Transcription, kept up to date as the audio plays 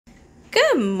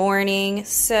Good morning.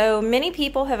 So many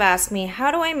people have asked me,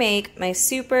 how do I make my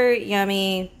super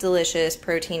yummy, delicious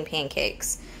protein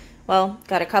pancakes? Well,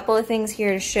 got a couple of things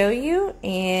here to show you,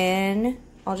 and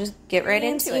I'll just get right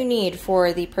into it. What you need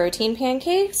for the protein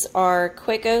pancakes are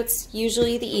quick oats,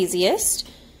 usually the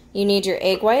easiest. You need your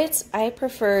egg whites. I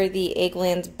prefer the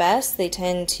Eggland's Best. They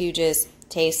tend to just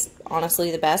taste,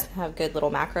 honestly, the best, have good little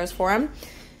macros for them.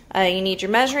 You need your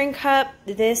measuring cup.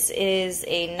 This is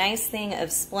a nice thing of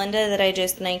Splenda that I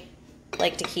just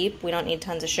like to keep. We don't need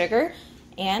tons of sugar.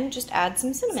 And just add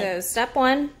some cinnamon. So step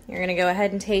one, you're going to go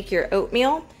ahead and take your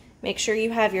oatmeal. Make sure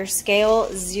you have your scale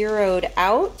zeroed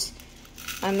out.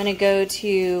 I'm going to go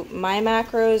to my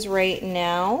macros right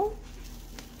now.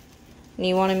 And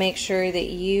you want to make sure that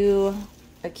you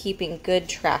are keeping good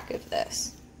track of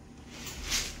this.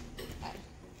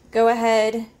 Go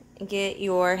ahead and get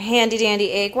your handy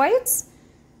dandy egg whites,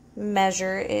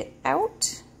 measure it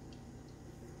out.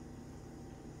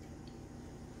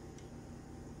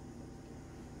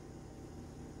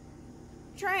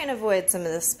 Try and avoid some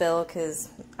of the spill because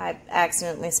I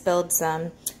accidentally spilled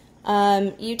some.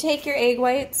 You take your egg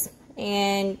whites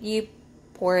and you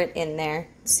pour it in there.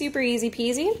 Super easy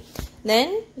peasy.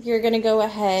 Then you're going to go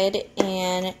ahead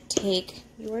and take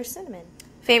your cinnamon.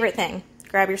 Favorite thing,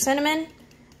 grab your cinnamon,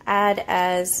 add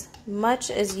as much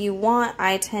as you want.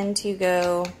 I tend to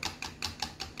go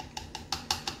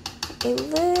a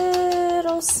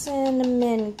little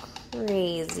cinnamon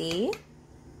crazy.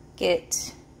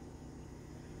 Get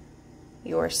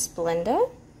your Splenda.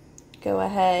 Go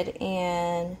ahead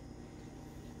and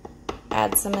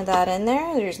add some of that in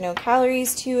there. There's no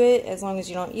calories to it as long as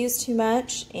you don't use too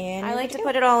much. And I like to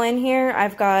put it all in here.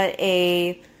 I've got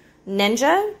a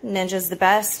Ninja. Ninja's the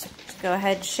best. Go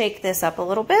ahead and shake this up a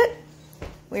little bit.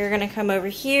 We're going to come over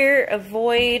here,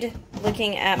 avoid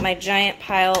looking at my giant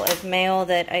pile of mail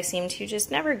that I seem to just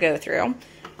never go through.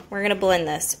 We're going to blend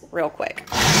this real quick.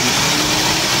 That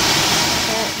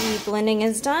the blending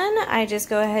is done, I just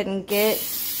go ahead and get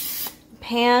a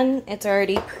pan. It's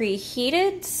already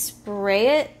preheated.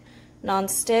 Spray it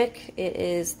non-stick. It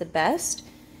is the best.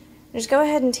 Just go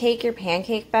ahead and take your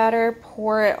pancake batter,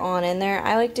 pour it on in there.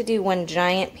 I like to do one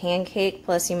giant pancake,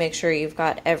 plus you make sure you've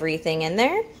got everything in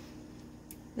there.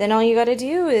 Then all you got to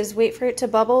do is wait for it to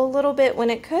bubble a little bit when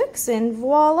it cooks, and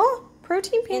voila,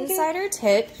 protein pancake. Insider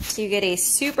tip, to get a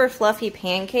super fluffy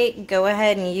pancake, go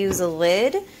ahead and use a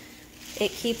lid.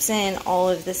 It keeps in all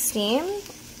of the steam,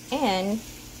 and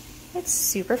it's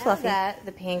super fluffy. That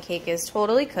the pancake is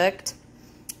totally cooked.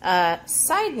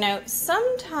 Side note,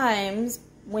 sometimes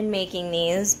when making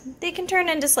these, they can turn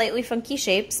into slightly funky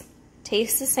shapes.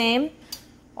 Taste the same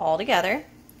all together,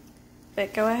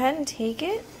 but go ahead and take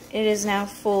it. It is now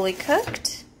fully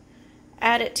cooked.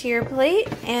 Add it to your plate,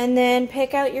 and then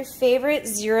pick out your favorite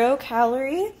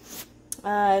 0-calorie,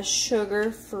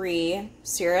 sugar-free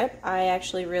syrup. I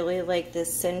actually really like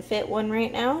this Sinfit one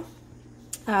right now,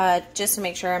 just to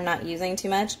make sure I'm not using too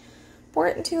much. Pour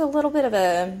it into a little bit of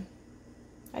a,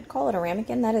 I'd call it a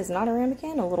ramekin. That is not a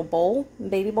ramekin, a little bowl,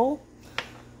 baby bowl.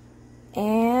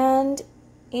 And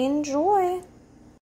enjoy.